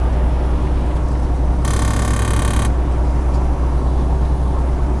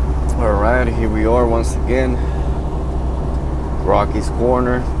we are once again, Rocky's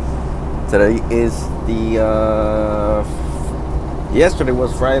Corner. Today is yesterday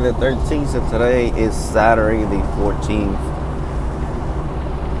was Friday the 13th, so today is Saturday the 14th.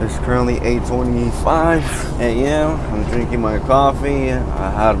 It's currently 8:25 a.m. I'm drinking my coffee. I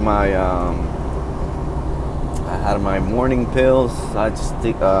had my morning pills. I just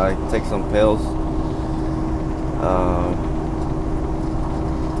take some pills.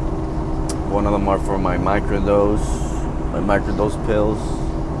 One of them are for my microdose pills,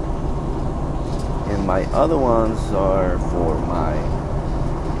 and my other ones are for my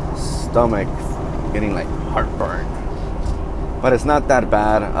stomach, getting like heartburn. But it's not that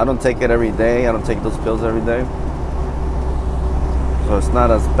bad. I don't take it every day. I don't take those pills every day, so it's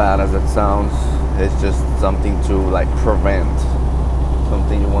not as bad as it sounds. It's just something to like prevent,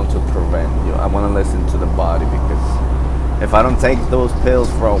 something you want to prevent. I want to listen to the body, because if I don't take those pills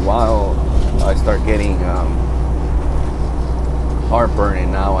for a while, I start getting heartburn,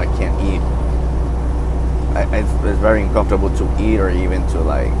 and now I can't eat. It's very uncomfortable to eat, or even to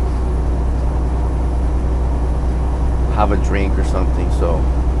like have a drink or something. So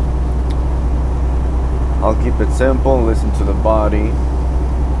I'll keep it simple, listen to the body.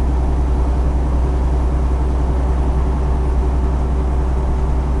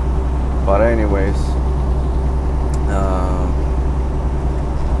 But anyways,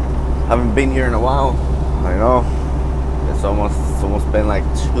 haven't been here in a while. I know it's almost been like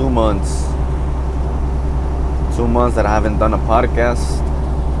 2 months. 2 months that I haven't done a podcast,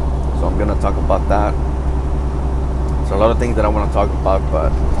 so I'm gonna talk about that. There's a lot of things that I want to talk about,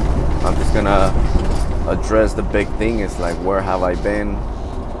 but I'm just gonna address the big thing. Is like, where have I been?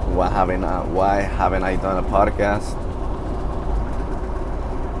 Why haven't I done a podcast?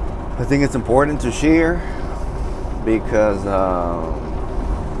 I think it's important to share, because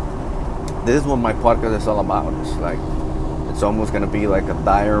this is what my podcast is all about. It's almost gonna be like a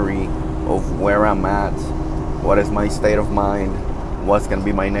diary of where I'm at, what is my state of mind, what's gonna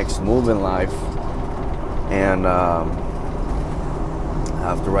be my next move in life, and I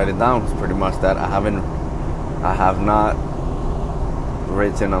have to write it down. It's pretty much that. I have not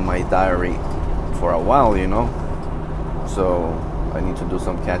written on my diary for a while, so I need to do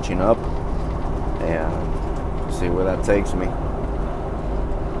some catching up and see where that takes me.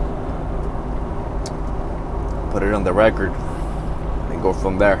 Put it on the record and go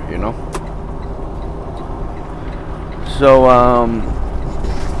from there, So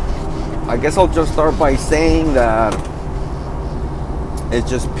I guess I'll just start by saying that it's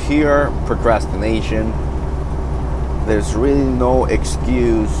just pure procrastination. There's really no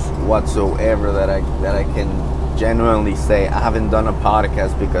excuse whatsoever that I can genuinely say I haven't done a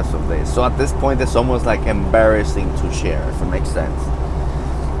podcast because of this. So at this point, it's almost like embarrassing to share, if it makes sense.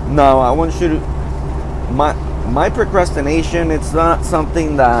 No, I want you to... My procrastination, it's not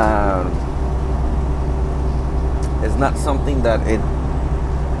something that... It's not something that it...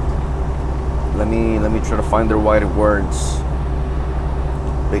 Let me try to find the right words,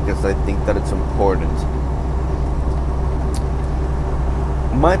 because I think that it's important.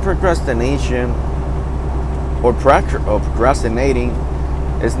 My procrastination, or procrastinating,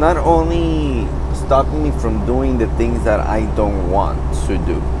 is not only stopping me from doing the things that I don't want to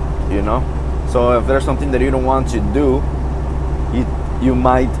do, So if there's something that you don't want to do, you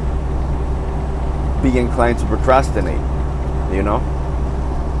might be inclined to procrastinate,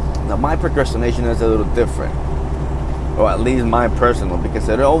 Now my procrastination is a little different, or at least my personal, because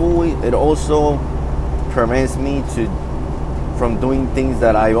it also prevents me from doing things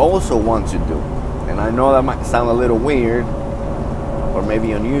that I also want to do. And I know that might sound a little weird or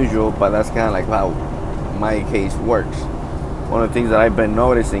maybe unusual, but that's kind of like how my case works. One of the things that I've been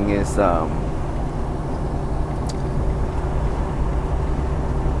noticing is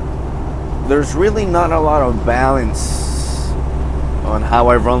there's really not a lot of balance on how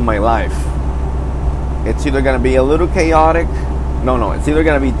I run my life. It's either going to be a little chaotic. No, it's either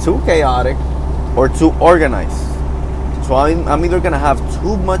going to be too chaotic or too organized. So I'm either going to have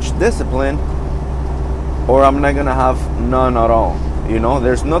too much discipline, or I'm not going to have none at all.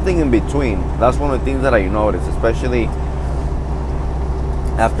 There's nothing in between. That's one of the things that I noticed, especially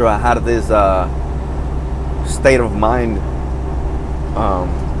after I had this state of mind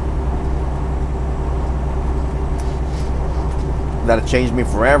that changed me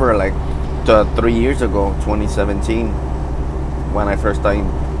forever, like 3 years ago, 2017, when I first started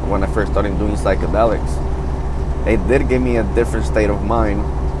doing psychedelics. It did give me a different state of mind,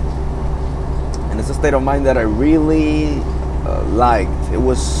 and it's a state of mind that I really liked.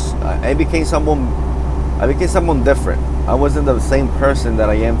 I became someone different. I wasn't the same person that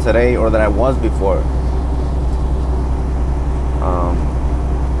I am today or that I was before.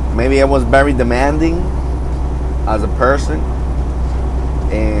 Maybe I was very demanding as a person,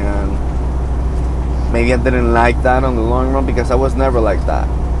 and maybe I didn't like that on the long run because I was never like that.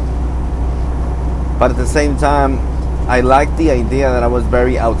 But at the same time, I liked the idea that I was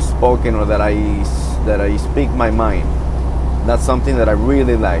very outspoken, or that I speak my mind. That's something that I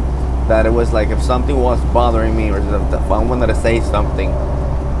really liked. That it was like if something was bothering me, or if I wanted to say something,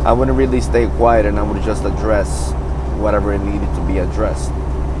 I wouldn't really stay quiet, and I would just address whatever it needed to be addressed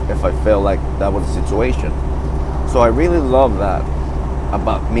if I felt like that was the situation. So I really love that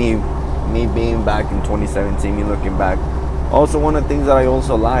about me being back in 2017, me looking back. Also, one of the things that I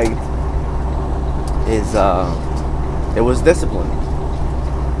also liked is it was discipline.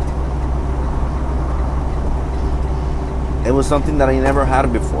 It was something that I never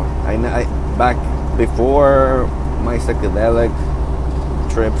had before. Back before my psychedelic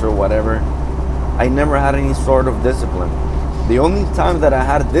trips or whatever, I never had any sort of discipline. The only time that I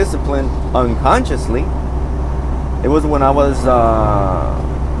had discipline unconsciously, it was when I was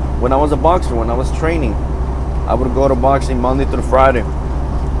a boxer, when I was training. I would go to boxing Monday through Friday.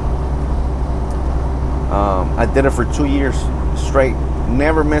 I did it for 2 years straight.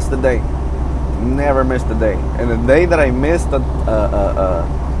 Never missed a day. Never missed a day. And the day that I missed a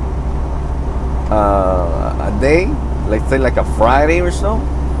day, let's say like a Friday or so,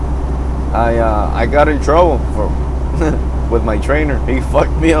 I got in trouble for with my trainer. He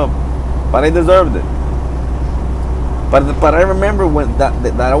fucked me up, but I deserved it. But I remember when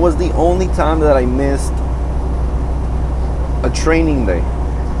that was the only time that I missed a training day.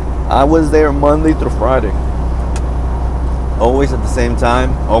 I was there Monday through Friday. Always at the same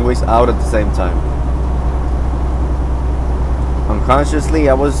time, always out at the same time. Unconsciously,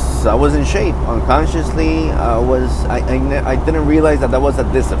 I was in shape. Unconsciously, I didn't realize that was a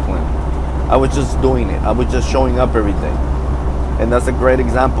discipline. I was just doing it. I was just showing up every day. And that's a great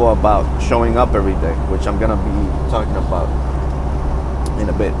example about showing up every day, which I'm gonna be talking about in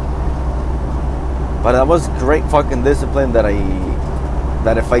a bit. But that was great fucking discipline that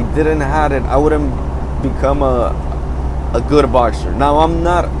if I didn't have it, I wouldn't become a good boxer. Now, I'm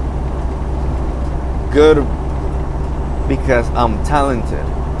not good because I'm talented.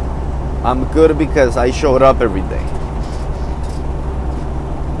 I'm good because I showed up every day.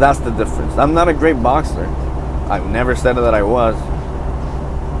 That's the difference. I'm not a great boxer. I've never said that I was.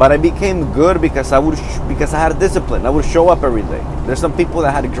 But I became good because I had discipline. I would show up every day. There's some people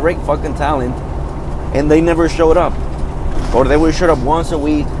that had great fucking talent and they never showed up. Or they would show up once a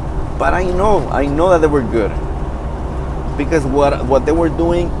week. But I know that they were good. Because what they were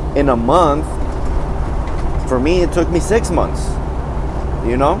doing in a month, for me it took me 6 months.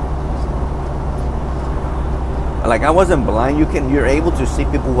 You know? Like, I wasn't blind. You're able to see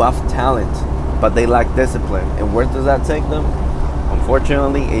people who have talent, but they lack discipline. And where does that take them?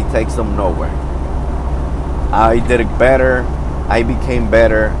 Unfortunately, it takes them nowhere. I did it better. I became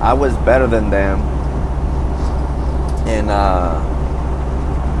better. I was better than them. And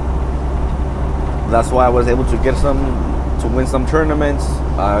that's why I was able to win some tournaments.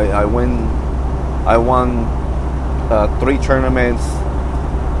 I won 3 tournaments,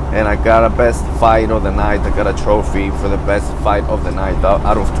 and I got a best fight of the night. I got a trophy for the best fight of the night.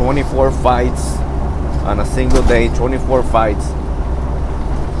 Out of 24 fights on a single day, 24 fights,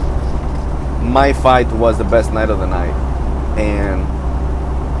 my fight was the best night of the night. And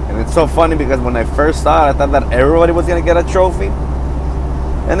it's so funny because when I first saw it, I thought that everybody was gonna get a trophy.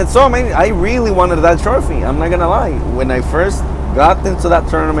 And it's so amazing. I really wanted that trophy. I'm not gonna lie. When I first got into that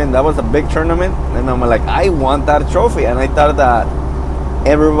tournament, that was a big tournament, and I'm like, I want that trophy. And I thought that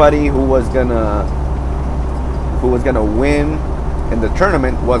everybody who was gonna win in the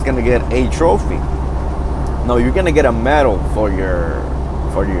tournament was gonna get a trophy. No, you're gonna get a medal for your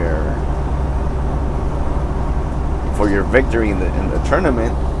victory in the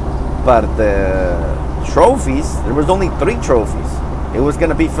tournament. But the trophies, there was only 3 trophies. It was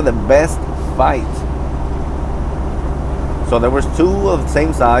gonna be for the best fight. So there was 2 of the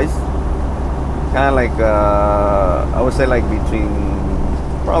same size, kind of like I would say like between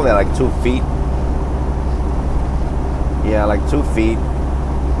probably like 2 feet. Yeah, like 2 feet.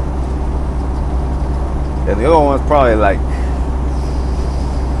 And the other one was probably like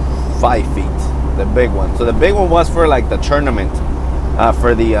 5 feet. The big one. So the big one was for like the tournament,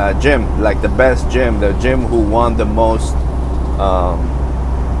 for the gym, like the best gym, the gym who won the most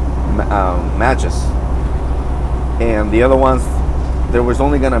matches. And the other ones, there was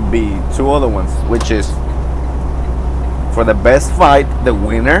only gonna be 2 other ones, which is for the best fight, the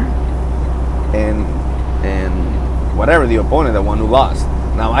winner, and whatever, the opponent, the one who lost.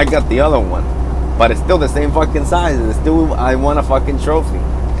 Now I got the other one, but it's still the same fucking size. It's still, I won a fucking trophy,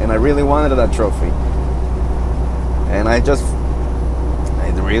 and I really wanted that trophy. And it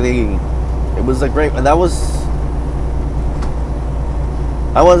was a great. I was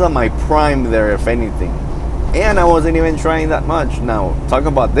on my prime there, if anything, and I wasn't even trying that much. Now, talk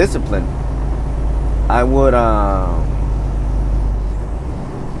about discipline. I would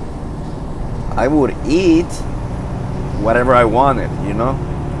eat whatever I wanted, you know?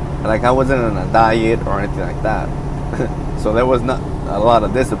 Like, I wasn't on a diet or anything like that. So there was not a lot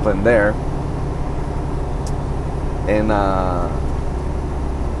of discipline there. And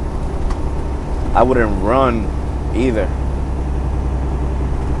I wouldn't run either.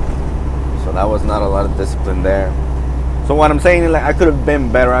 So that was not a lot of discipline there. So what I'm saying is, like, I could have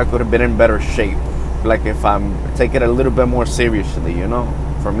been better. I could have been in better shape. Like, if I'm take it a little bit more seriously, you know?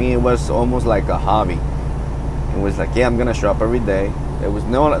 For me, it was almost like a hobby. It was like, yeah, I'm gonna show up every day. There was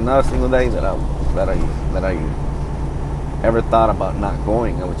not a single day that I ever thought about not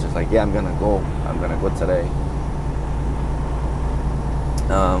going. I was just like, yeah, I'm gonna go today.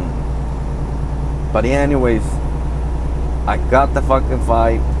 But yeah, anyways, I got the fucking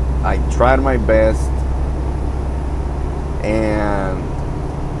fight. I tried my best, and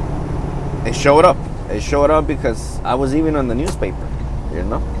it showed up. It showed up because I was even on the newspaper, you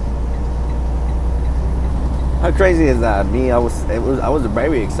know. How crazy is that? I was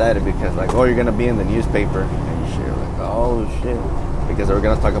very excited because, like, oh, you're gonna be in the newspaper and shit. Like, oh shit, because they were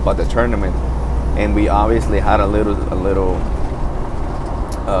gonna talk about the tournament, and we obviously had a little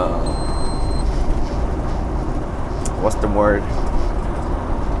what's the word?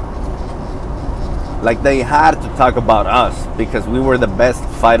 Like, they had to talk about us because we were the best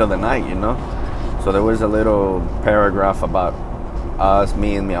fight of the night, you know. So there was a little paragraph about us,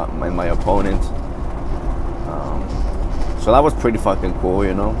 me and my opponent. So that was pretty fucking cool,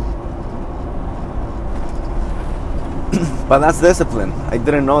 you know. But that's discipline. I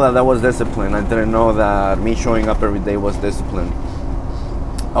didn't know that was discipline. I didn't know that me showing up every day was discipline.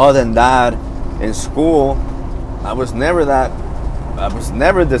 Other than that, in school, I was never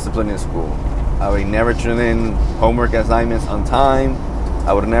disciplined in school. I would never turn in homework assignments on time.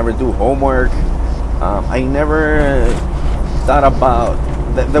 I would never do homework. I never thought about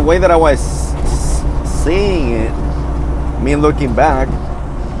the way that I was seeing it. Me looking back,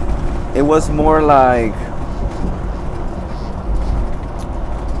 it was more like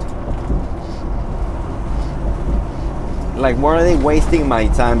why are they wasting my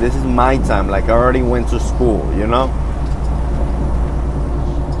time? This is my time. Like, I already went to school, you know?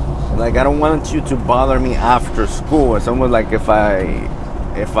 Like, I don't want you to bother me after school. It's almost like if I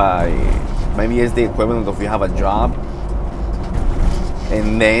maybe it's the equivalent of you have a job,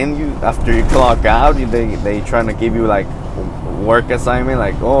 and then after you clock out, they trying to give you like work assignment,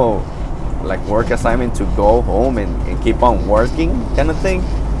 like work assignment to go home and keep on working kind of thing.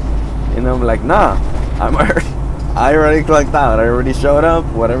 You know, like, nah, I already clocked out. I already showed up.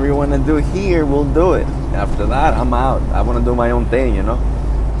 Whatever you want to do here, we'll do it. After that, I'm out. I want to do my own thing, you know.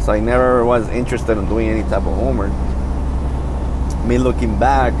 So I never was interested in doing any type of homework. Me looking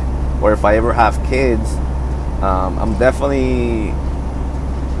back, or if I ever have kids, I'm definitely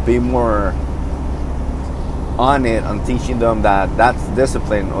be more on it on teaching them that that's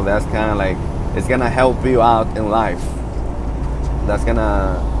discipline, or that's kind of like, it's gonna help you out in life.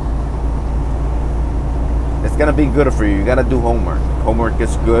 It's gonna be good for you. You gotta do homework. Homework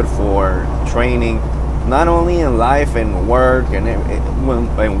is good for training, not only in life and work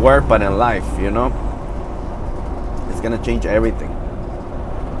but in life, you know. It's gonna change everything.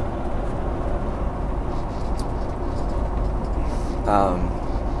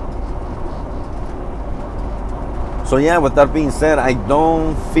 So yeah, with that being said, I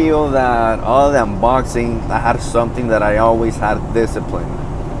don't feel that other than boxing, I had something that I always had discipline.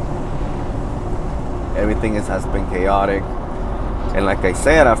 Everything has been chaotic, and like I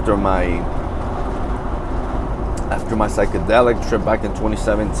said, after my psychedelic trip back in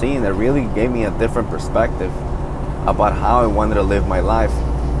 2017, it really gave me a different perspective about how I wanted to live my life.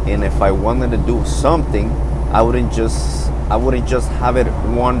 And if I wanted to do something, I wouldn't just have it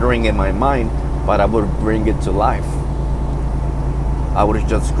wandering in my mind, but I would bring it to life. I would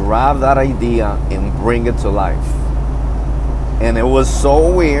just grab that idea and bring it to life. And it was so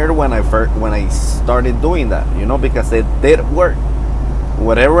weird when I started doing that, you know, because it did work.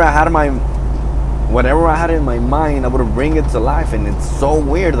 Whatever I had in my mind, I would bring it to life. And it's so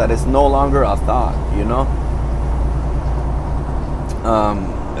weird that it's no longer a thought, you know.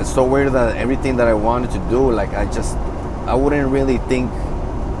 It's so weird that everything that I wanted to do, like, I wouldn't really think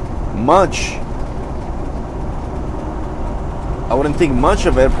much I wouldn't think much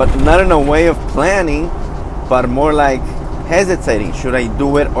of it, but not in a way of planning, but more like hesitating. Should I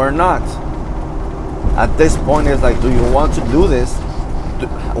do it or not? At this point, it's like, do you want to do this?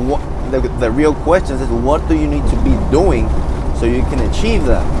 The real question is, what do you need to be doing so you can achieve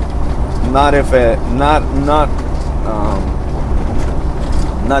that? Not if it, not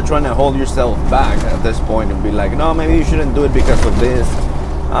trying to hold yourself back at this point and be like, no, maybe you shouldn't do it because of this.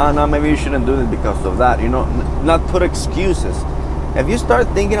 No, maybe you shouldn't do it because of that. You know, not put excuses. If you start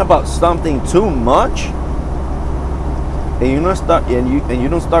thinking about something too much, and you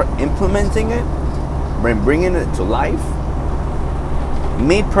don't start implementing it, bringing it to life.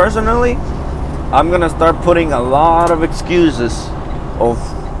 Me personally, I'm gonna start putting a lot of excuses of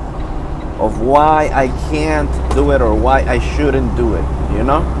why I can't do it or why I shouldn't do it, you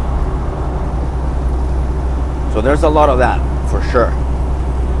know? So there's a lot of that, for sure.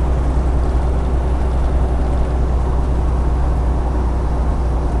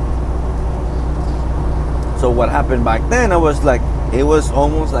 So what happened back then, it was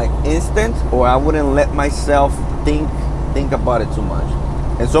almost like instant, or I wouldn't let myself think about it too much.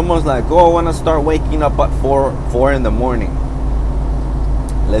 It's almost like, oh, I want to start waking up at 4 in the morning.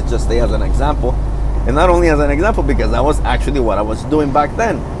 Let's just say as an example. And not only as an example, because that was actually what I was doing back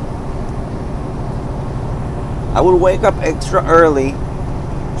then. I would wake up extra early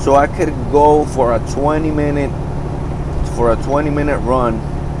so I could go for a 20-minute run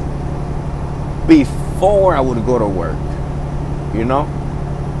before I would go to work. You know?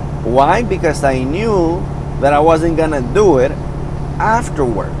 Why? Because I knew that I wasn't gonna do it after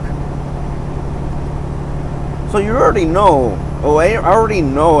work. So you already know, I already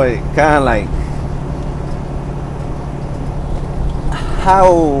know it, kind of like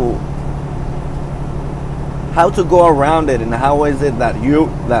how to go around it, and how is it that you're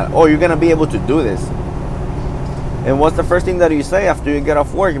gonna be able to do this. And what's the first thing that you say after you get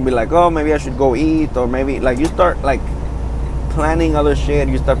off work? And be like, oh, maybe I should go eat, or maybe like you start like planning other shit.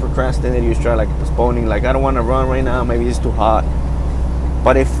 You start procrastinating. You start like postponing. Like, I don't want to run right now. Maybe it's too hot.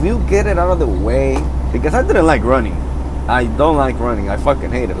 But if you get it out of the way, because I didn't like running. I don't like running. I fucking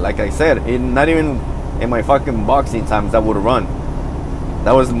hate it. Like I said, not even in my fucking boxing times I would run.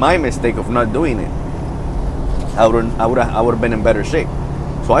 That was my mistake of not doing it. I would have been in better shape.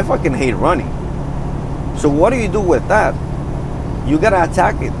 So I fucking hate running. So what do you do with that? You gotta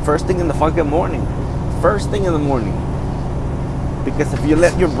attack it first thing in the fucking morning. First thing in the morning. Because if you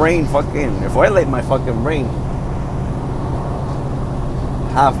let your brain if I let my fucking brain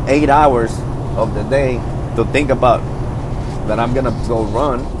have 8 hours of the day to think about that I'm gonna go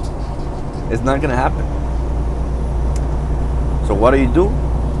run, it's not gonna happen. So what do?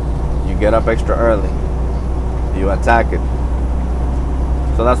 You get up extra early. You attack it.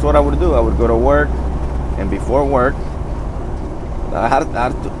 So that's what I would do. I would go to work, and before work, I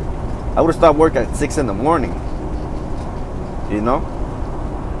would start work at 6 in the morning. You know,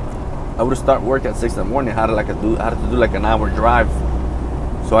 I would start work at 6 in the morning. I had to do like an hour drive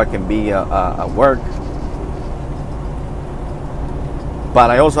so I can be at work. But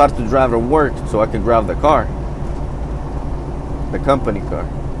I also had to drive to work so I could grab the car, the company car.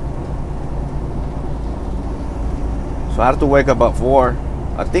 So I had to wake up at 4.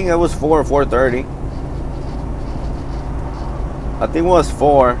 I think it was 4 or 4:30. I think it was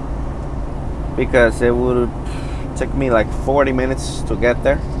 4, because it would take me like 40 minutes to get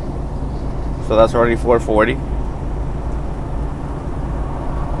there. So that's already 4:40.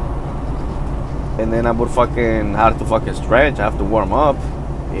 And then I would have to stretch. I have to warm up,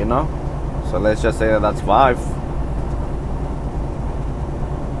 you know. So let's just say that's 5.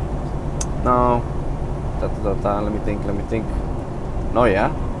 No. Let me think. No,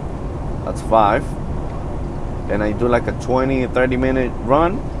 yeah. That's 5. And I do like a 20-30 minute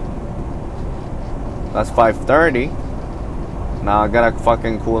run. That's 5:30. Now I gotta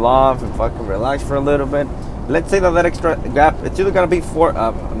fucking cool off and fucking relax for a little bit. Let's say that extra gap, it's either gonna be 4.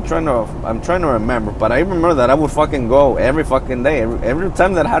 I'm trying to remember, but I remember that I would fucking go every fucking day. Every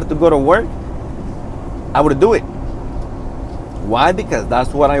time that I had to go to work, I would do it. Why? Because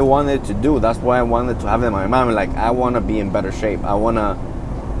that's what I wanted to do. That's what I wanted to have in my mind. Like, I want to be in better shape. I want to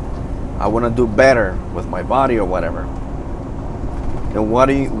do better with my body or whatever. And what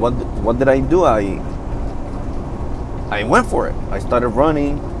did I do? I went for it. I started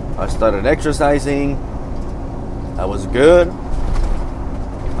running. I started exercising. I was good.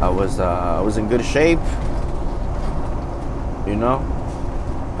 I was in good shape. You know,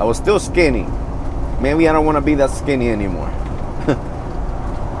 I was still skinny. Maybe I don't want to be that skinny anymore.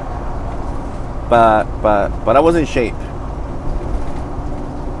 but I was in shape.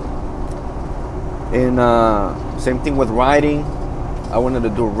 And same thing with riding. I wanted to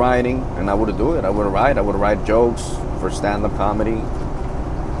do writing, and I would do it. I would write jokes for stand-up comedy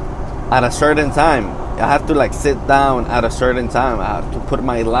at a certain time. I have to like sit down at a certain time. I have to put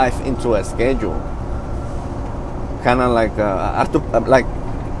my life into a schedule. Kind of like I have to like,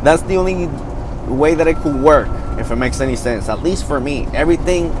 that's the only way that it could work, if it makes any sense. At least for me,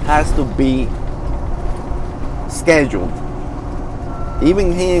 everything has to be scheduled.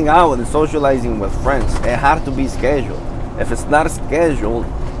 Even hanging out and socializing with friends, it has to be scheduled. If it's not scheduled,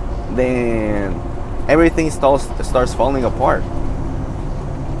 then everything starts falling apart.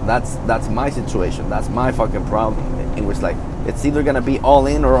 That's my situation. That's my fucking problem. It was like, it's either gonna be all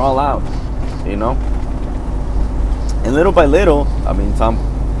in or all out, you know. And little by little, I mean, time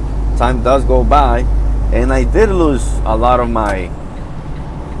does go by, and I did lose a lot of my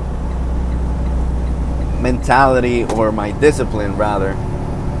mentality, or my discipline rather,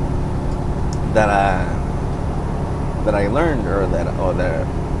 that I learned,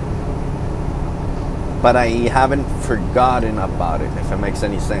 but I haven't forgotten about it, if it makes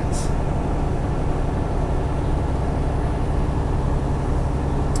any sense.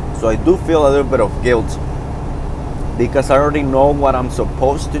 So I do feel a little bit of guilt, because I already know what I'm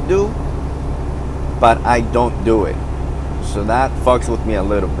supposed to do, but I don't do it. So that fucks with me a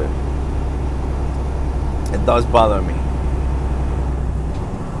little bit. It does bother me.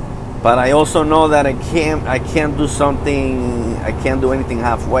 But I also know that I can't do anything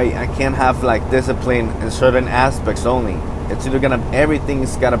halfway. I can't have like discipline in certain aspects only. It's either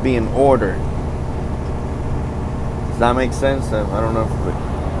everything's gotta be in order. Does that make sense? I don't know if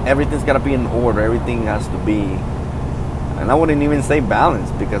everything's gotta be in order. Everything has to be, and I wouldn't even say balance,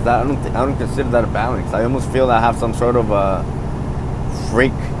 because I don't consider that a balance. I almost feel that I have some sort of a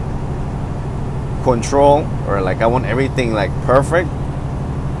freak control, or like I want everything like perfect.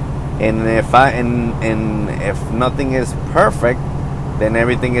 And if nothing is perfect, then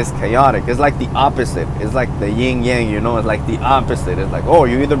everything is chaotic. It's like the opposite. It's like the yin yang, you know. It's like the opposite. It's like, oh,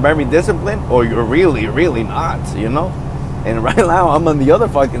 you're either very disciplined or you're really, really not, you know. And right now I'm on the other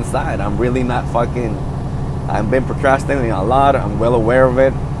fucking side. I'm really not fucking. I've been procrastinating a lot. I'm well aware of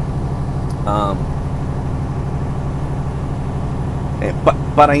it.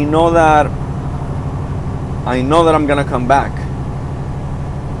 But I know that I'm gonna come back.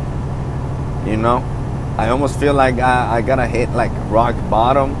 You know, I almost feel like I gotta hit like rock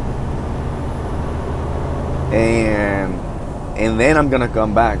bottom, and then I'm gonna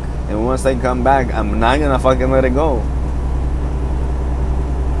come back. And once I come back, I'm not gonna fucking let it go.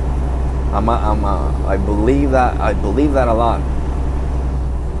 I believe that a lot.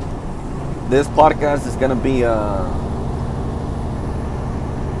 This podcast is gonna be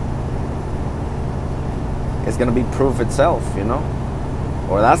it's gonna be proof itself, you know.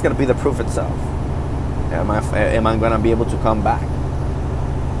 Or that's gonna be the proof itself. Am I gonna be able to come back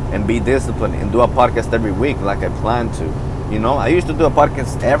and be disciplined and do a podcast every week like I plan to? You know, I used to do a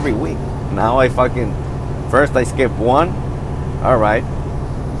podcast every week. Now first I skip one. All right.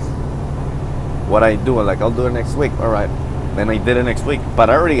 What I do, like I'll do it next week. All right. Then I did it next week, but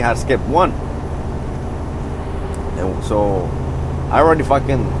I already had skipped one, and so I already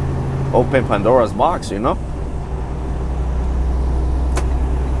fucking opened Pandora's box, you know.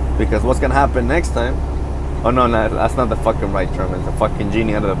 Because what's gonna happen next time? Oh no, that's not the fucking right term. It's the fucking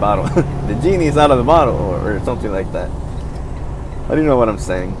genie out of the bottle. The genie's out of the bottle, or something like that. I don't know what I'm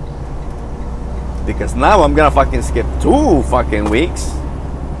saying. Because now I'm gonna fucking skip 2 fucking weeks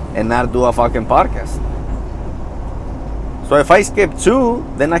and not do a fucking podcast. So if I skip 2,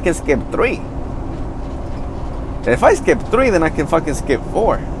 then I can skip 3. If I skip 3, then I can fucking skip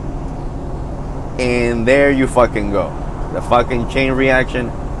 4. And there you fucking go. The fucking chain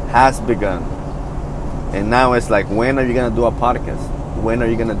reaction has begun. And now it's like, when are you gonna do a podcast? When are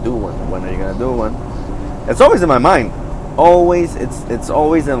you gonna do one? When are you gonna do one? It's always in my mind. Always, it's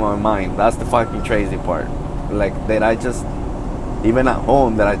always in my mind. That's the fucking crazy part. Like that I just, even at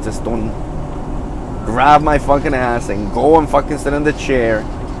home, that I just don't grab my fucking ass and go and fucking sit in the chair,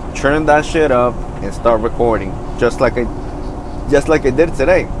 turn that shit up and start recording. Just like I did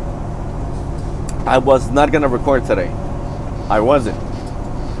today. I was not gonna record today. I wasn't.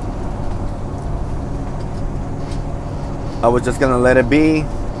 I was just gonna let it be,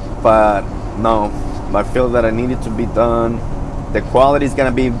 but no, I feel that I needed to be done. The quality is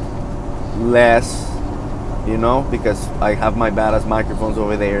gonna be less, you know, because I have my badass microphones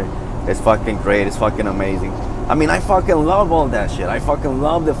over there. It's fucking great. It's fucking amazing. I mean, I fucking love all that shit. I fucking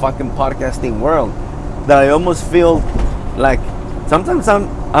love the fucking podcasting world. That I almost feel like sometimes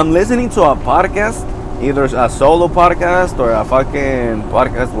I'm listening to a podcast, either a solo podcast or a fucking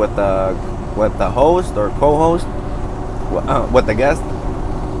podcast with a host or co-host. with the guest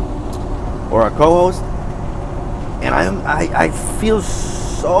or a co-host, and I feel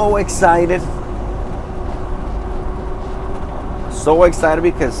so excited,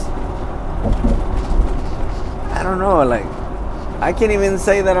 because I don't know, like I can't even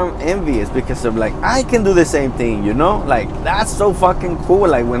say that I'm envious, because of like I can do the same thing, you know? Like that's so fucking cool.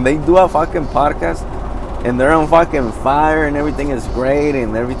 Like when they do a fucking podcast and they're on fucking fire and everything is great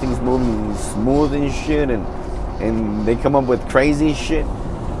and everything's moving smooth and shit, and they come up with crazy shit.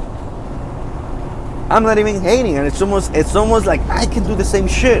 I'm not even hating, and it's almost like I can do the same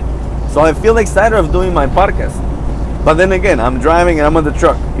shit. So I feel excited of doing my podcast. But then again, I'm driving and I'm on the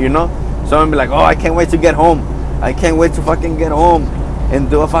truck, you know? So I'm gonna be like, oh, I can't wait to get home. I can't wait to fucking get home and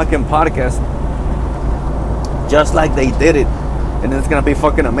do a fucking podcast just like they did it. And it's gonna be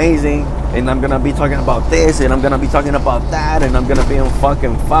fucking amazing. And I'm gonna be talking about this, and I'm gonna be talking about that, and I'm gonna be on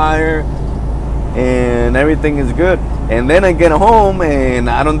fucking fire, and everything is good. And then I get home and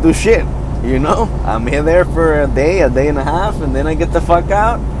I don't do shit, you know? I'm here there for a day and a half, and then I get the fuck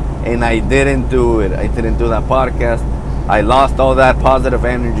out, and I didn't do it. I didn't do that podcast. I lost all that positive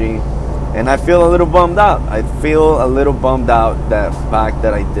energy. And I feel a little bummed out. I feel a little bummed out that fact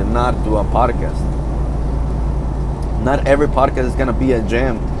that I did not do a podcast. Not every podcast is gonna be a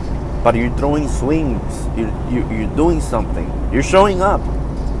jam, but you're throwing swings. You're doing something. You're showing up.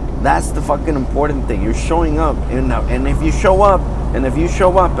 That's the fucking important thing. You're showing up, and if you show up, and if you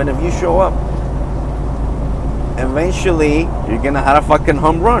show up, and if you show up, eventually you're gonna have a fucking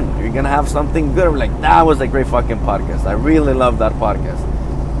home run. You're gonna have something good. Like that was a great fucking podcast. I really love that podcast.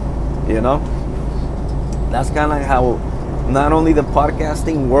 You know, that's kind of like how not only the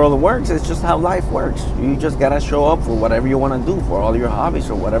podcasting world works, it's just how life works. You just gotta show up for whatever you want to do, for all your hobbies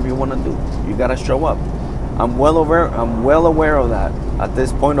or whatever you want to do. You gotta show up. I'm well aware of that at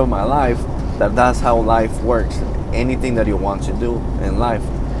this point of my life, that's how life works. Anything that you want to do in life.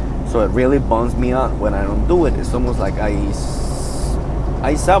 So it really bums me out when I don't do it. It's almost like I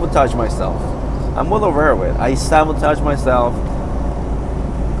sabotage myself. I'm well aware of it. I sabotage myself.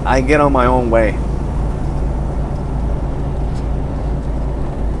 I get on my own way.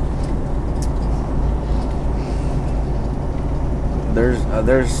 There's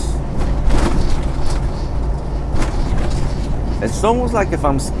it's almost like if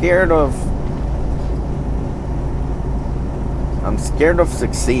I'm scared of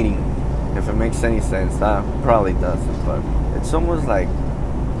succeeding, if it makes any sense. That probably doesn't, but it's almost like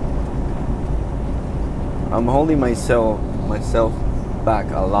I'm holding myself back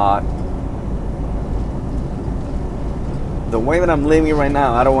a lot. The way that I'm living right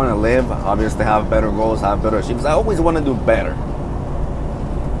now, I don't want to live. Obviously, have better goals, have better achievements. I always want to do better.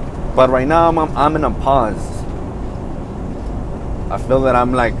 But right now, I'm in a pause. I feel that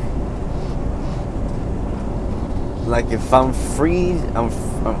I'm like if I'm free,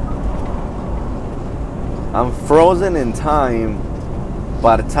 I'm frozen in time,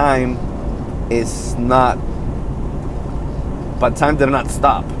 but time is not. But time did not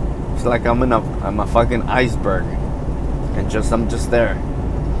stop. It's like I'm a fucking iceberg, and I'm just there.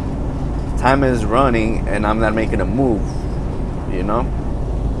 Time is running, and I'm not making a move. You know.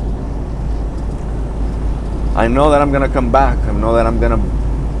 I know that I'm gonna come back. I know that I'm gonna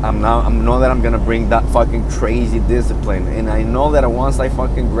bring that fucking crazy discipline, and I know that once I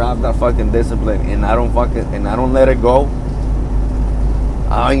fucking grab that fucking discipline, and I don't let it go.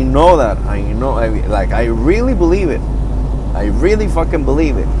 I know that. I really believe it. I really fucking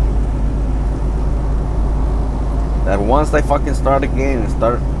believe it. That once I fucking start again and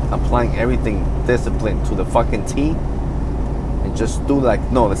start applying everything discipline to the fucking T, and just do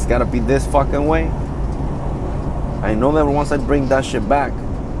no, it's gotta be this fucking way. I know that once I bring that shit back,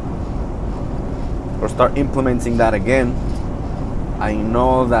 or start implementing that again, I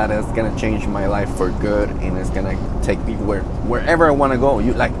know that it's gonna change my life for good, and it's gonna take me wherever I want to go.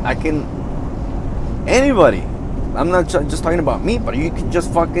 Anybody. I'm not just talking about me, but you can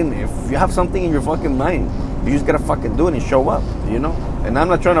just fucking, if you have something in your fucking mind, you just gotta fucking do it and show up, you know? And I'm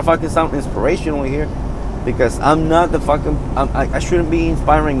not trying to fucking sound inspirational here, because I'm not the fucking, I shouldn't be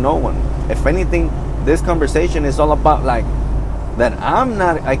inspiring no one. If anything, this conversation is all about that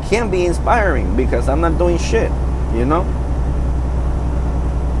I can't be inspiring because I'm not doing shit, you know?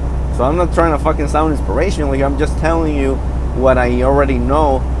 So I'm not trying to fucking sound inspirational here. I'm just telling you what I already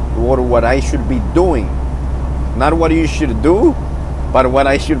know, what I should be doing. Not what you should do, but what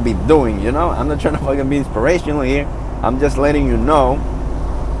I should be doing, you know? I'm not trying to fucking be inspirational here. I'm just letting you know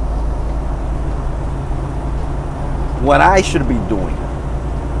what I should be doing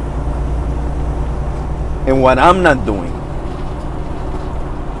and what I'm not doing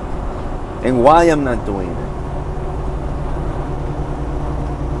and why I'm not doing it.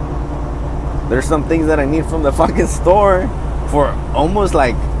 There's some things that I need from the fucking store for almost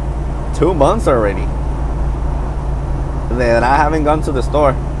like 2 months already that I haven't gone to the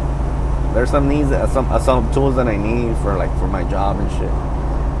store. There's some needs, some tools that I need for my job and shit.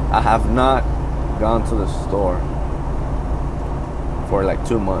 I have not gone to the store for like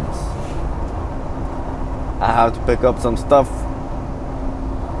 2 months. I have to pick up some stuff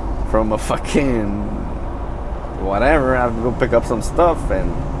from a fucking whatever. I have to go pick up some stuff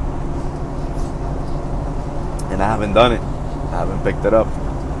and I haven't done it. I haven't picked it up.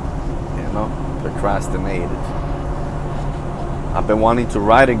 You know, procrastinated. I've been wanting to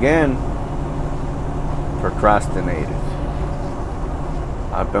write again. Procrastinated.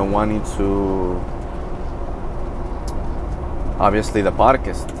 I've been wanting to, obviously the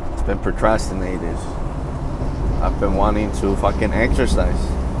podcast, it's been procrastinated. I've been wanting to fucking exercise.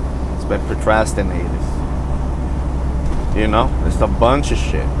 It's been procrastinated. You know, it's a bunch of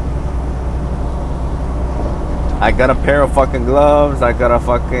shit. I got a pair of fucking gloves. I got a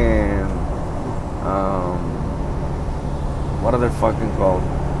fucking, what are they fucking called?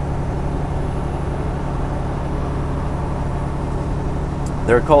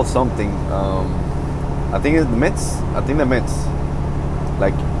 They're called something. I think it's the mitts. I think the mitts.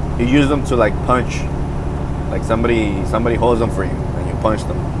 Like you use them to like punch. Like somebody holds them for you and you punch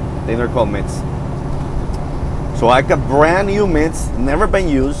them. I think they're called mitts. So I got brand new mitts, never been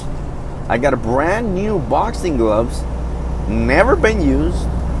used. I got a brand new boxing gloves, never been used,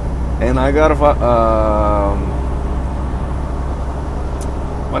 and I got a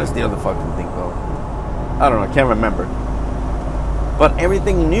what is the other fucking thing called? I don't know. I can't remember. But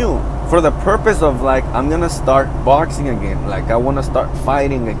everything new for the purpose of like I'm gonna start boxing again. Like I want to start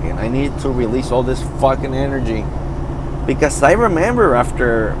fighting again. I need to release all this fucking energy because I remember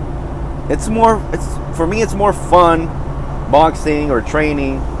after it's for me it's more fun boxing or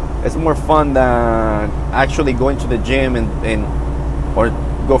training. It's more fun than actually going to the gym and or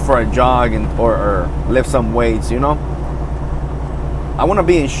go for a jog or lift some weights. You know, I want to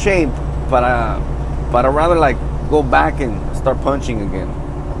be in shape, but I'd rather like go back and start punching again.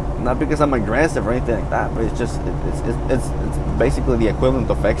 Not because I'm aggressive or anything like that, but it's just it's basically the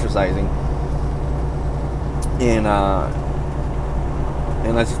equivalent of exercising. And I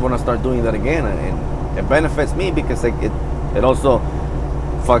just want to start doing that again, and it benefits me because like it also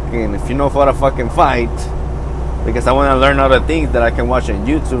fucking, if you know how to fucking fight, because I want to learn other things that I can watch on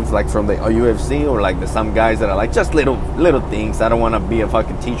YouTube, like from the UFC or like some guys that are like just little things. I don't want to be a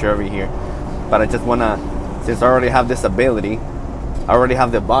fucking teacher over here, but I just want to, since I already have this ability, I already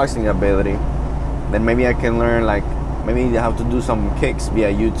have the boxing ability, then maybe I can learn like maybe I have to do some kicks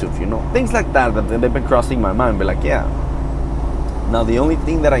via YouTube, you know, things like that they've been crossing my mind. But like, yeah, now the only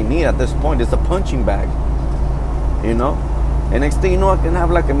thing that I need at this point is a punching bag, you know. And next thing you know, I can have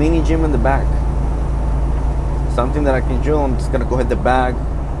like a mini gym in the back, something that I can do. I'm just gonna go hit the bag.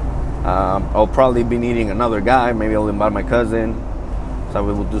 I'll probably be needing another guy. Maybe I'll invite my cousin, so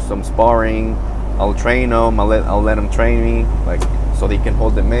we will do some sparring. I'll train him. I'll let him train me, like so they can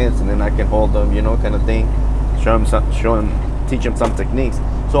hold the mitts and then I can hold them, you know, kind of thing. Teach him some techniques.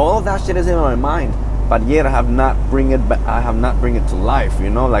 So all of that shit is in my mind, but yet I have not bring it to life. You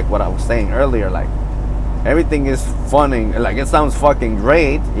know, like what I was saying earlier, like. Everything is funny, like it sounds fucking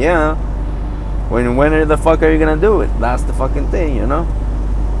great, yeah. When the fuck are you gonna do it? That's the fucking thing, you know.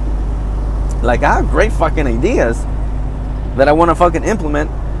 Like I have great fucking ideas that I want to fucking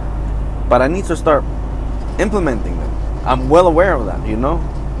implement, but I need to start implementing them. I'm well aware of that, you know.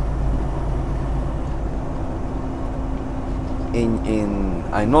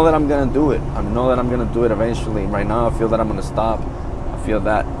 I know that I'm gonna do it. I know that I'm gonna do it eventually. Right now, I feel that I'm gonna stop. I feel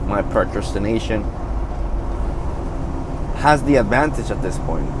that my procrastination has the advantage at this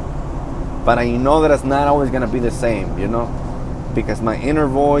point, but I know that it's not always gonna be the same, you know, because my inner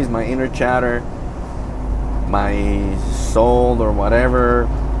voice, my inner chatter, my soul or whatever,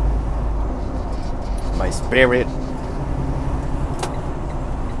 my spirit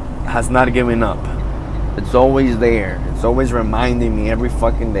has not given up. It's always there. It's always reminding me every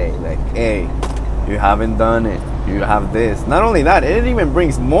fucking day, like, hey, you haven't done it, you have this. Not only that, it even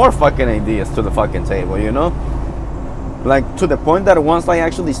brings more fucking ideas to the fucking table, you know. Like to the point that once I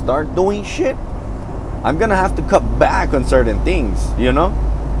actually start doing shit, I'm gonna have to cut back on certain things, you know.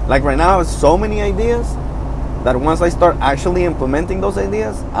 Like right now I have so many ideas that once I start actually implementing those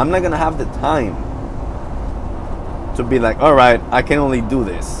ideas, I'm not gonna have the time to be like, all right, I can only do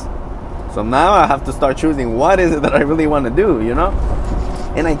this. So now I have to start choosing what is it that I really want to do, you know.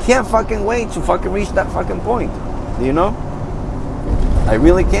 And I can't fucking wait to fucking reach that fucking point, you know. I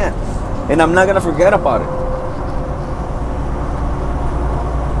really can't, and I'm not gonna forget about it.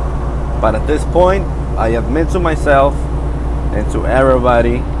 But at this point, I admit to myself and to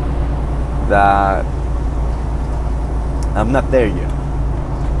everybody that I'm not there yet.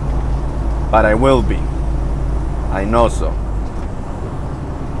 But I will be. I know so.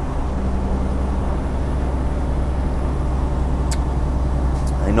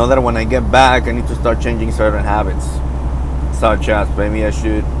 I know that when I get back, I need to start changing certain habits. Such as maybe I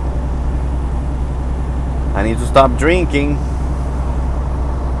need to stop drinking.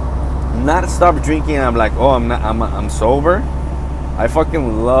 Not stop drinking. I'm like, oh, I'm sober. I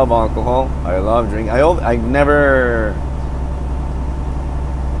fucking love alcohol. I love drinking.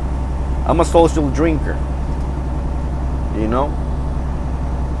 I'm a social drinker. You know?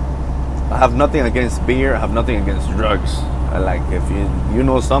 I have nothing against beer. I have nothing against drugs. I like, if you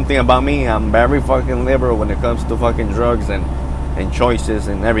know something about me, I'm very fucking liberal when it comes to fucking drugs and choices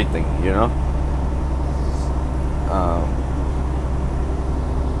and everything, you know?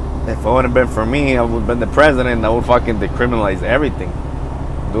 If it wouldn't have been for me, I would have been the president. I would fucking decriminalize everything.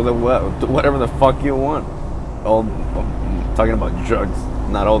 Do whatever the fuck you want. I'm talking about drugs,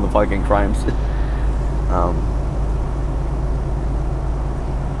 not all the fucking crimes.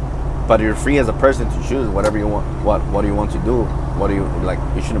 But you're free as a person to choose whatever you want. What do you want to do? What do you like?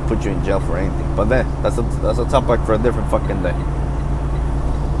 You shouldn't put you in jail for anything. But then that's a topic for a different fucking day.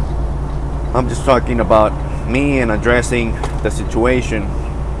 I'm just talking about me and addressing the situation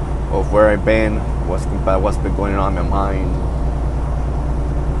of where I've been, what's been going on in my mind,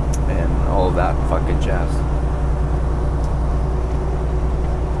 and all of that fucking jazz.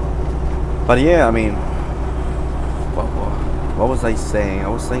 But yeah, I mean, what was I saying? I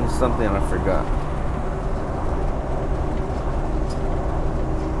was saying something and I forgot.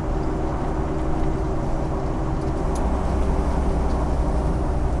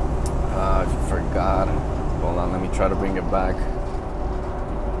 I forgot. Hold on, let me try to bring it back.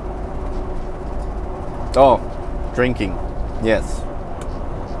 Oh, drinking. Yes.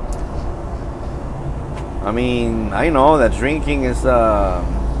 I mean, I know that drinking is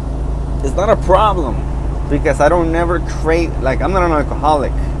it's not a problem because I don't never crave, like, I'm not an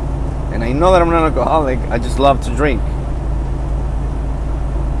alcoholic. And I know that I'm not an alcoholic. I just love to drink.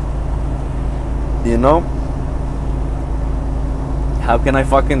 You know? How can I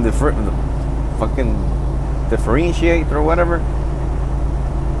fucking differentiate or whatever?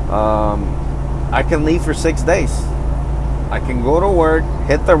 I can leave for 6 days. I can go to work,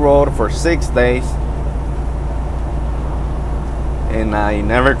 hit the road for 6 days, and I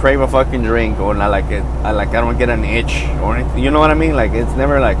never crave a fucking drink, or not like it. I don't get an itch or anything. You know what I mean? Like, it's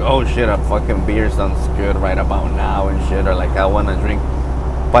never like, oh shit, a fucking beer sounds good right about now and shit, or like I want to drink.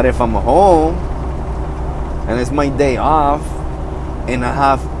 But if I'm home and it's my day off and I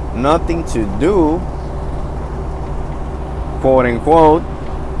have nothing to do, quote unquote,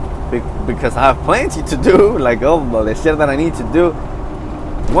 because I have plenty to do, like, oh, well, the shit that I need to do.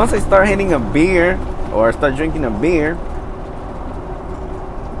 Once I start hitting a beer or I start drinking a beer,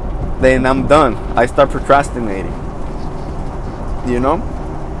 then I'm done. I start procrastinating. You know?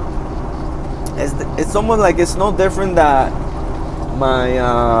 It's almost like it's no different that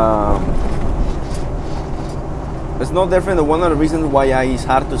it's no different than one of the reasons why it's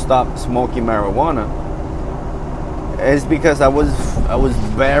hard to stop smoking marijuana. It's because I was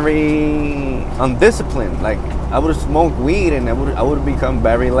very undisciplined. Like, I would smoke weed and I would become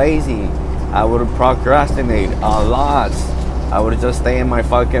very lazy. I would procrastinate a lot. I would just stay in my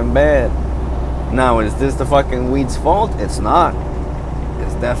fucking bed. Now, is this the fucking weed's fault? It's not.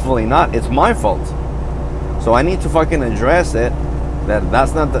 It's definitely not. It's my fault. So I need to fucking address it.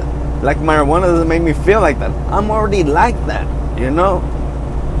 That's not the... Like, marijuana doesn't make me feel like that. I'm already like that, you know?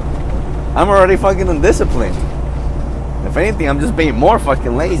 I'm already fucking undisciplined. If anything, I'm just being more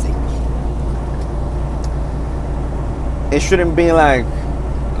fucking lazy. It shouldn't be like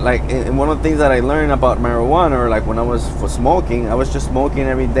one of the things that I learned about marijuana, or like when I was for smoking, I was just smoking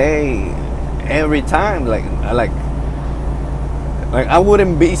every day, every time. Like I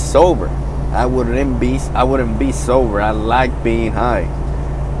wouldn't be sober. I wouldn't be sober. I like being high,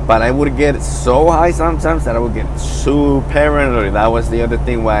 but I would get so high sometimes that I would get so paranoid. That was the other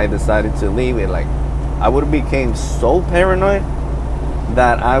thing why I decided to leave it. Like, I would became so paranoid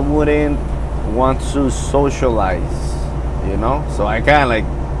that I wouldn't want to socialize, you know? So I kind of like,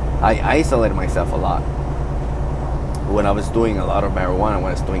 I isolated myself a lot when I was doing a lot of marijuana, when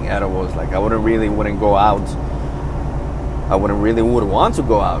I was doing edibles. Like, I wouldn't go out. I would want to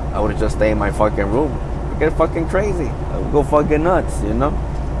go out. I would just stay in my fucking room. I'd get fucking crazy. I would go fucking nuts, you know?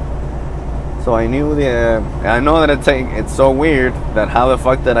 So I know that it's so weird that how the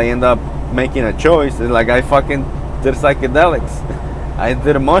fuck did I end up making a choice. It's like I fucking did psychedelics. I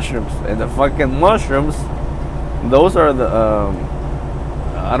did mushrooms, and the fucking mushrooms, those are the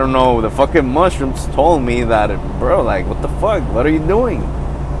I don't know, the fucking mushrooms told me that, bro, like, what the fuck? What are you doing?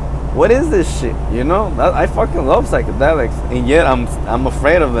 What is this shit? You know, I fucking love psychedelics, and yet I'm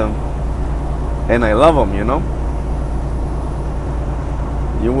afraid of them, and I love them. You know,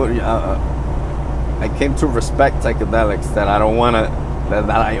 I came to respect psychedelics that I don't wanna, that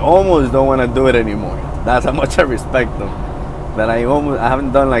I almost don't wanna do it anymore. That's how much I respect them. That I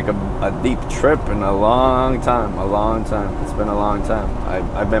haven't done like a deep trip in a long time. It's been a long time.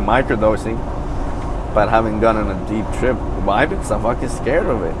 I've been microdosing, but haven't gone on a deep trip. Why? Because I'm fucking scared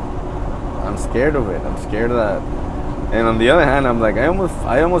of it. I'm scared of it. I'm scared of that. And on the other hand, I'm like, I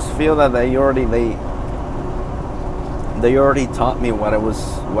almost feel that they already taught me what I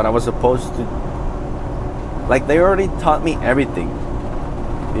was supposed to. Like, they already taught me everything.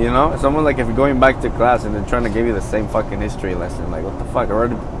 You know, it's almost like if you're going back to class and they're trying to give you the same fucking history lesson. Like, what the fuck?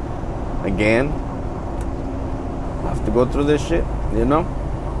 Already again? I have to go through this shit, you know?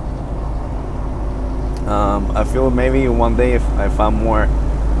 I feel maybe one day if I'm more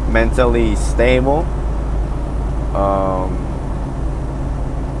mentally stable,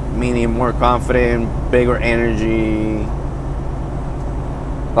 meaning more confident, bigger energy,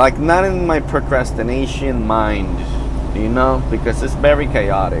 like not in my procrastination mind, you know, because it's very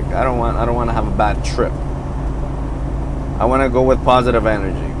chaotic. I don't want to have a bad trip. I want to go with positive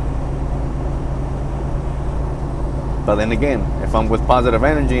energy. But then again, if I'm with positive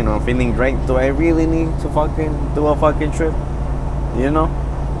energy and I'm feeling great, do I really need to fucking do a fucking trip? You know?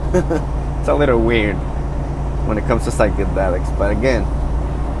 It's a little weird when it comes to psychedelics. But again,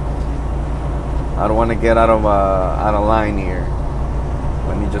 I don't want to get out of line here.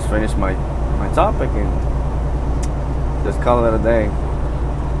 Let me just finish my topic and just call it a day.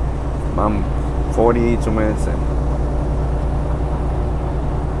 I'm 42 minutes in.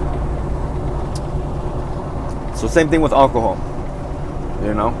 So same thing with alcohol.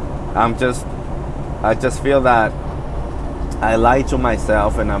 You know, I just feel that I lie to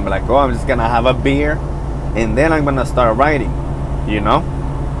myself and I'm like, oh, I'm just gonna have a beer and then I'm gonna start writing, you know?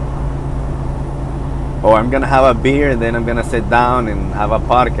 Or I'm gonna have a beer and then I'm gonna sit down and have a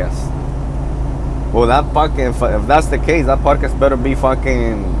podcast. Well, that fucking, if that's the case, that podcast better be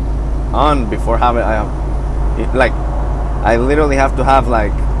fucking on before having, I literally have to have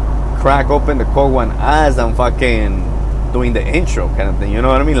like, crack open the cold one as I'm fucking doing the intro kind of thing, you know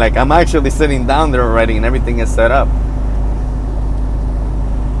what I mean? Like I'm actually sitting down there already and everything is set up.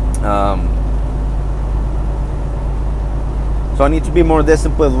 So I need to be more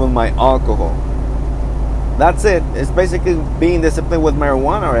disciplined with my alcohol. That's it. It's basically being disciplined with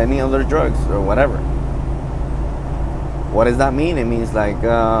marijuana or any other drugs or whatever. What does that mean? It means like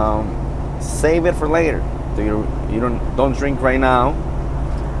save it for later. So you don't drink right now.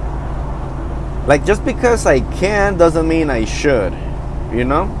 Like, just because I can doesn't mean I should, you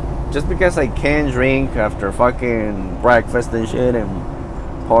know? Just because I can drink after fucking breakfast and shit and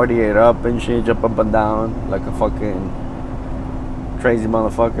party it up and shit, jump up and down like a fucking crazy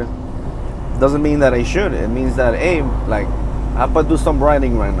motherfucker, doesn't mean that I should. It means that, hey, like, how about do some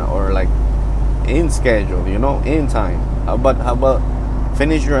writing right now? Or like, in schedule, you know, in time. How about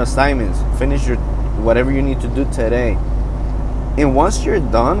finish your assignments, finish your whatever you need to do today. And once you're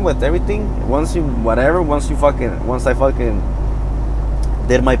done with everything, once I fucking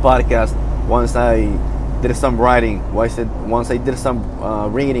did my podcast, once I did some writing, once I did some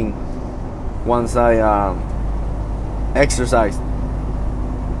reading, once I exercised,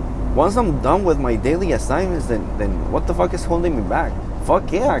 once I'm done with my daily assignments, then what the fuck is holding me back?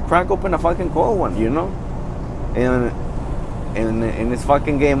 Fuck yeah, I crack open a fucking cold one, you know? And it's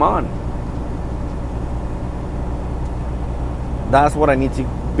fucking game on. That's what I need to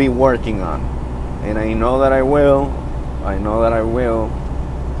be working on. And I know that I will. I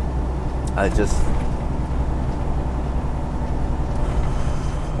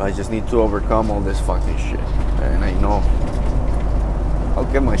just need to overcome all this fucking shit. And I know I'll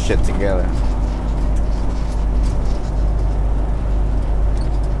get my shit together.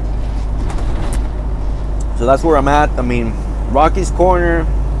 So that's where I'm at. I mean, Rocky's Corner.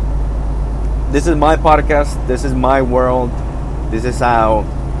 This is my podcast. This is my world. This is how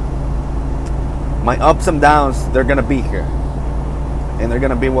my ups and downs, they're going to be here. And they're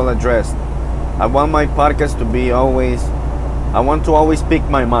going to be well addressed. I want my podcast to be I want to always speak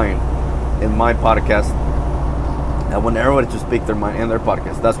my mind in my podcast. I want everybody to speak their mind in their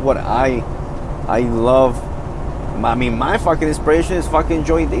podcast. That's what I love. I mean, my fucking inspiration is fucking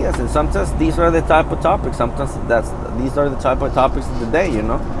Joey Diaz. And sometimes these are the type of topics. These are the type of topics of the day, you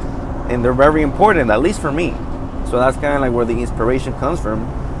know. And they're very important, at least for me. So that's kind of like where the inspiration comes from,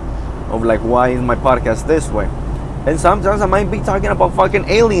 of like, why is my podcast this way? And sometimes I might be talking about fucking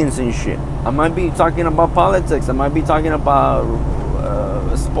aliens and shit. I might be talking about politics. I might be talking about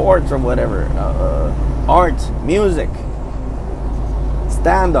sports or whatever, art, music,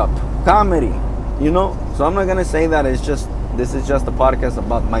 stand-up, comedy, you know. So I'm not gonna say that this is just a podcast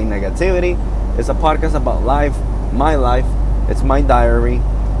about my negativity. It's a podcast about life, my life. It's my diary.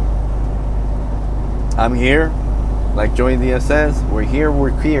 I'm here, like Joey Diaz says. We're here,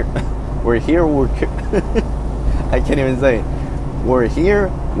 we're queer. We're here, we're I can't even say it. We're here,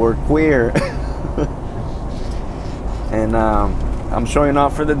 we're queer. And I'm showing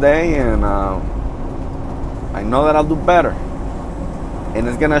off for the day, and I know that I'll do better. And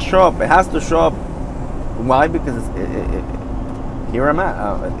it's gonna show up. It has to show up. Why? Because here I'm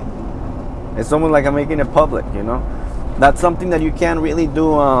at. It's almost like I'm making it public, you know. That's something that you can't really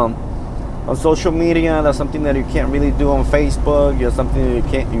do on social media. That's something that you can't really do on Facebook. That's something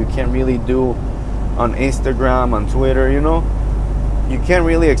that you can't really do on Instagram, on Twitter. You know, you can't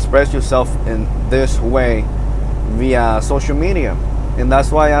really express yourself in this way via social media, and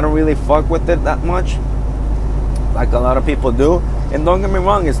that's why I don't really fuck with it that much, like a lot of people do. And don't get me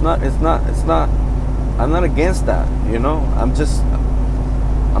wrong, it's not. I'm not against that. You know, I'm just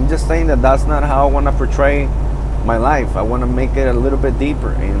saying that that's not how I want to portray my life. I want to make it a little bit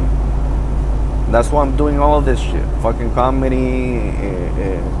deeper, and that's why I'm doing all of this shit. Fucking comedy,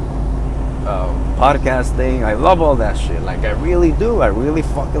 podcasting. I love all that shit. Like, I really do. I really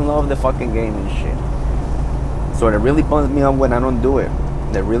fucking love the fucking game and shit. So it really bums me up when I don't do it.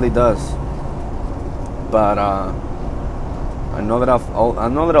 It really does. But I know that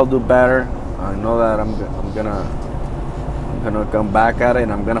I'll do better. I know that I'm gonna come back at it,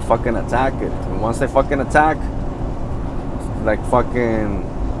 and I'm gonna fucking attack it. And once I fucking attack, like fucking,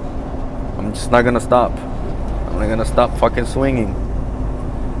 I'm just not gonna stop. I'm not gonna stop fucking swinging.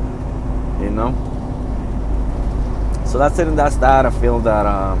 You know. So that's it, and that's that. I feel that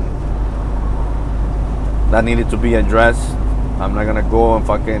that needed to be addressed. I'm not gonna go and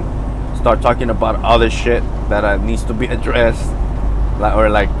fucking start talking about other shit that needs to be addressed,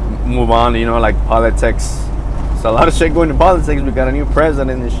 like move on, you know, like politics. There's a lot of shit going in politics. We got a new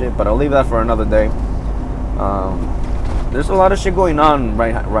president and shit, but I'll leave that for another day. There's a lot of shit going on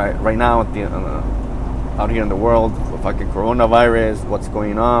right now out here in the world. Fucking coronavirus, what's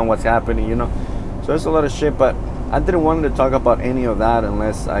going on, what's happening, you know. So there's a lot of shit, but I didn't want to talk about any of that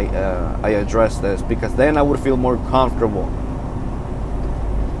unless I address this, because then I would feel more comfortable.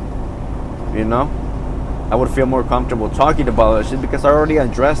 You know, I would feel more comfortable talking about this shit because I already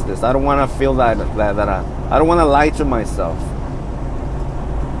addressed this. I don't want to feel that I don't want to lie to myself.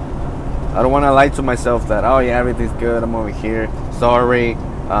 I don't want to lie to myself that, oh yeah, everything's good, I'm over here. Sorry,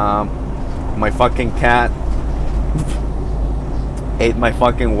 my fucking cat ate my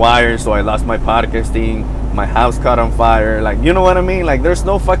fucking wire, so I lost my podcasting. My house caught on fire. Like, you know what I mean? Like, there's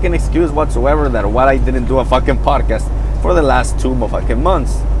no fucking excuse whatsoever that why I didn't do a fucking podcast for the last 2 fucking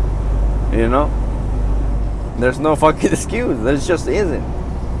months. You know? There's no fucking excuse. There just isn't.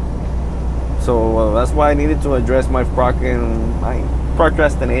 So that's why I needed to address my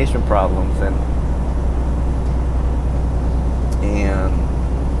procrastination problems, and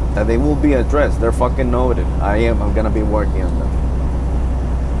that they will be addressed. They're fucking noted. I'm gonna be working on them.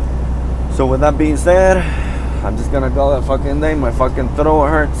 So with that being said, I'm just gonna call that fucking day. My fucking throat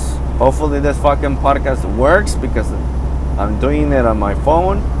hurts. Hopefully this fucking podcast works, because I'm doing it on my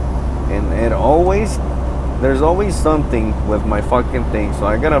phone, and there's always something with my fucking thing. So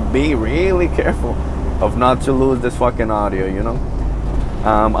I gotta be really careful of not to lose this fucking audio, you know.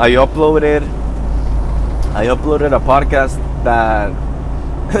 I uploaded a podcast that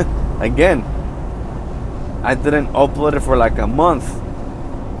again, I didn't upload it for like a month,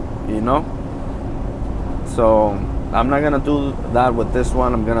 you know. So I'm not gonna do that with this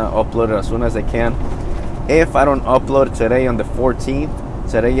one. I'm gonna upload it as soon as I can. If I don't upload today on the 14th,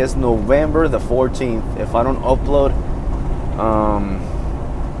 today is November the 14th. If I don't upload,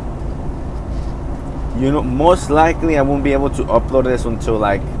 you know, most likely I won't be able to upload this until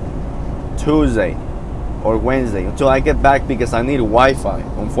like Tuesday or Wednesday, until I get back, because I need Wi-Fi.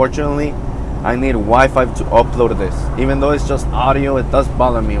 Unfortunately, I need Wi-Fi to upload this. Even though it's just audio, it does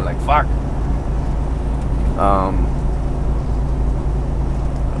bother me. Like, fuck.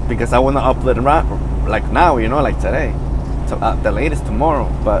 Because I want to upload it like now, you know, like today, the latest tomorrow.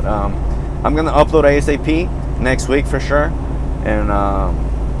 But I'm gonna upload ASAP next week for sure. And I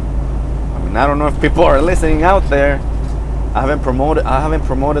mean, I don't know if people are listening out there. I haven't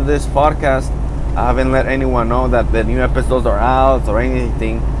promoted this podcast. I haven't let anyone know that the new episodes are out or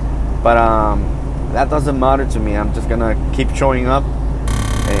anything. But that doesn't matter to me. I'm just gonna keep showing up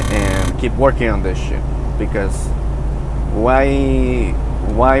and keep working on this shit. Because why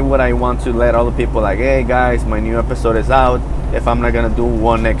would I want to let other people like, hey guys, my new episode is out, if I'm not gonna do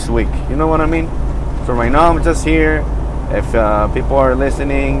one next week? You know what I mean? So right now I'm just here. If people are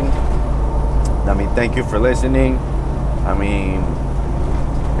listening, I mean, thank you for listening. I mean,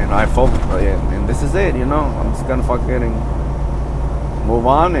 and I hope, and this is it, you know. I'm just gonna fucking move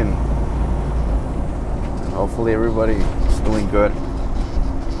on, and hopefully everybody is doing good.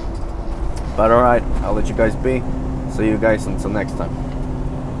 But alright, I'll let you guys be. See you guys until next time.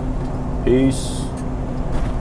 Peace.